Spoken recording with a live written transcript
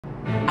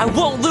I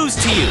won't lose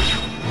to you!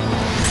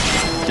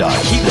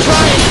 Dodge. Keep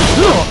trying!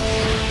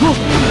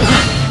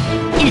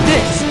 Eat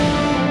this!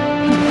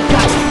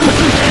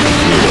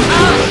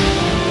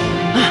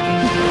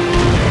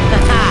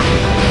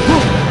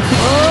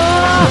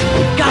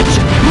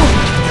 Gotcha!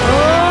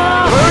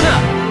 Burn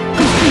up!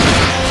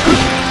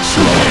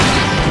 Slow.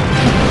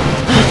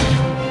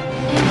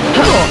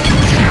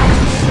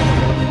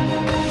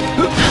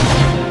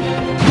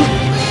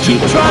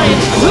 Keep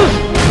trying!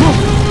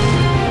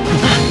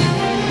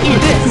 Eat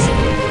this!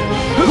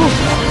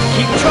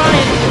 Keep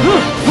trying!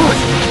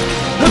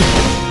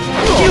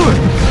 Skewer!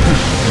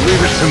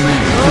 Leave it to me.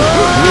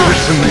 Leave it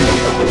to me.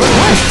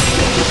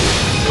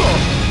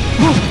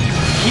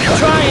 Keep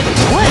trying!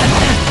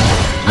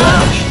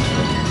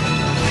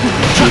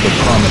 To the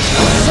promised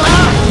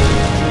land.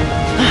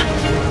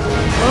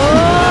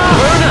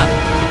 Burn up!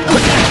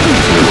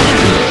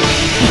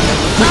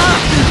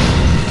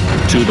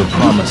 To the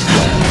promised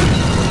land.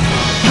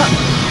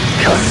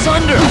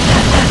 Asunder!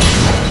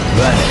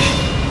 Vanish.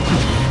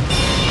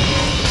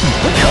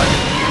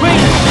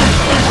 Wait!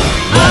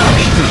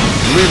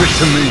 Leave it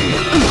to me.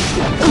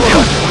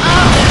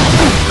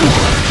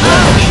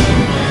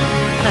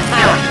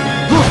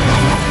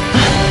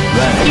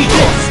 Eat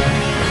this!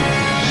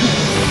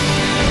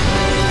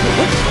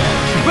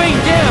 Rain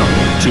down!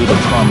 To the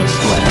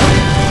promised land.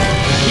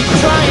 Keep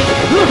trying!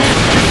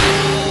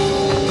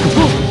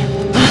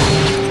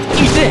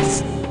 Eat this!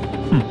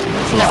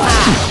 Fly.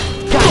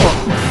 Gotcha!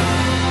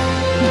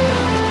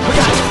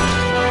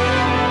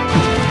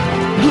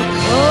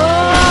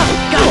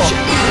 Gotcha!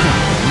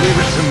 Leave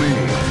it to me.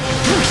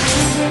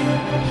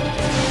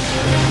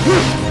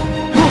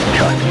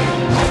 Cut.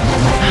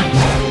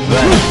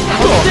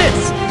 Hold this!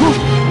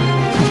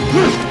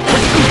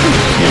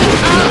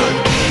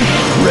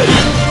 Ready.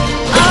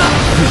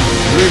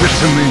 Leave it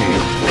to me.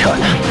 Cut.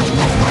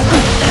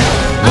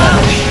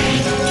 Vanish.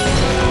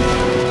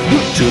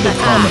 To the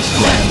promised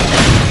land.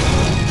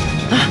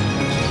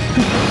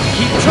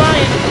 Keep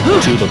trying!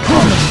 To the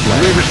promised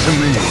land. Leave it to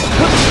me.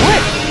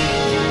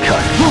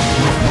 Cut.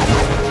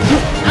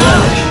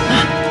 Vanish.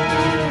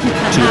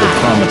 To the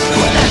promised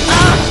land.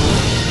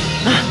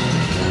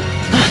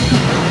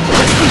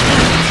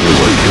 You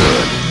were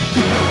good.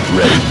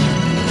 Ready.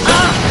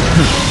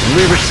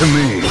 Leave it to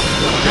me.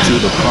 To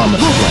the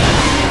promised land.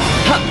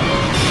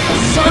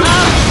 Son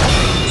up!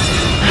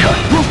 Cut.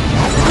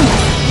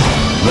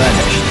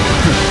 Vanish.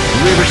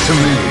 Leave it to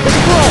me.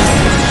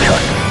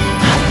 Cut.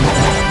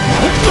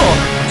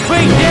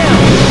 Rain down!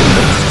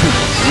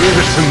 Leave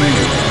it to me.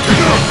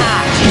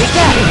 Take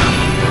that!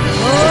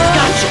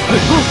 Gotcha!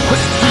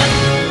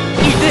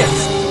 Eat this!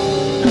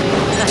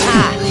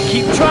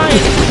 Keep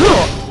trying!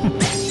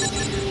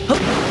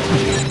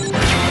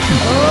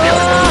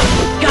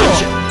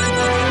 Gotcha!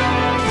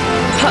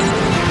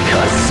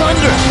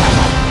 Asunder!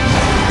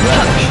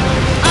 Vanish.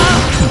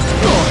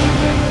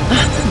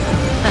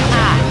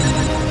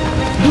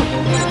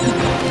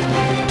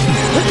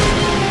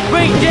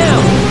 Rain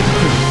down!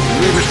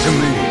 Leave it to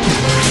me.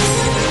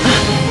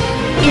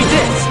 Eat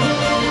this!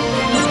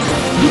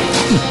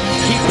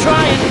 Keep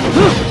trying!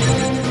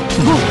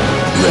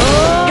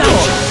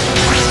 Gotcha!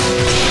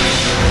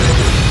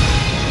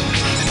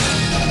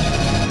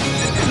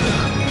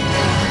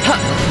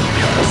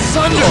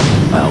 Asunder!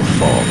 I'll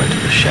fall into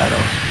the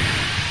shadow.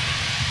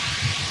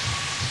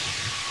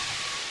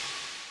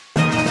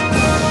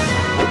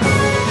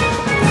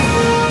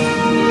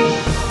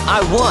 I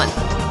won!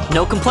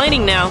 No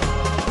complaining now!